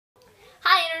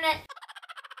internet.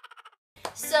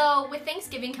 So with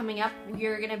Thanksgiving coming up,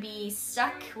 we're gonna be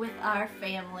stuck with our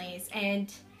families,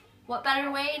 and what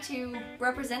better way to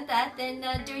represent that than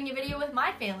doing a video with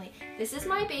my family. This is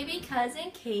my baby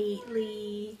cousin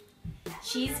Kaylee.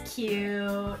 She's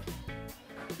cute.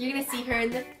 You're gonna see her in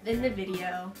the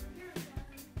video.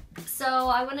 So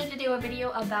I wanted to do a video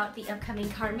about the upcoming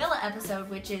Carmilla episode,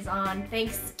 which is on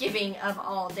Thanksgiving of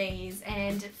all days,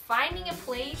 and finding a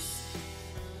place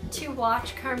to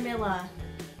watch Carmilla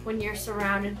when you're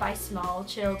surrounded by small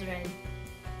children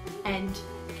and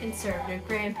conservative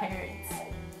grandparents.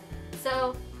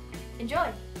 So,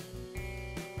 enjoy!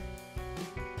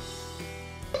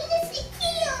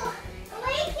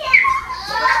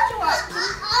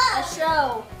 A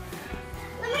show.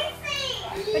 Let me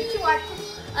see. What you watching?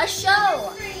 A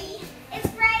show.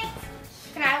 It's right.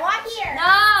 Can I watch here?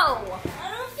 No.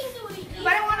 I don't think it would be.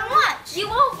 But I want to watch. You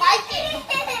won't like it.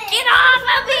 Get off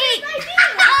of me!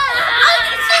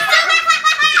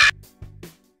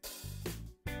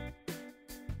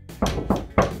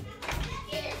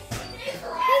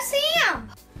 Hey Sam.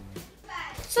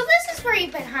 So this is where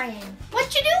you've been hiding.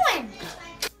 What you doing?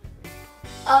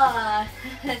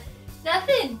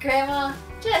 Nothing, Grandma.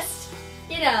 Just,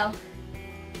 you know,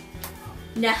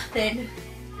 nothing.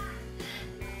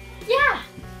 Yeah.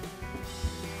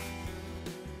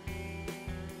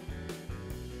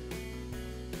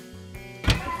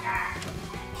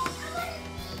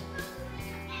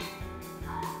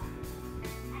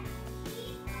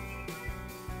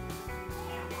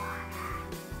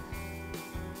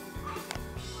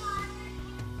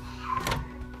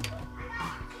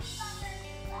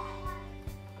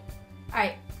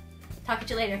 Alright, talk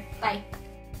to you later. Bye.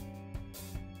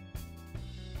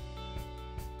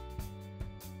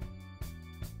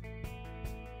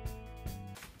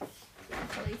 I'll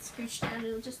probably scooch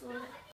down just a little bit.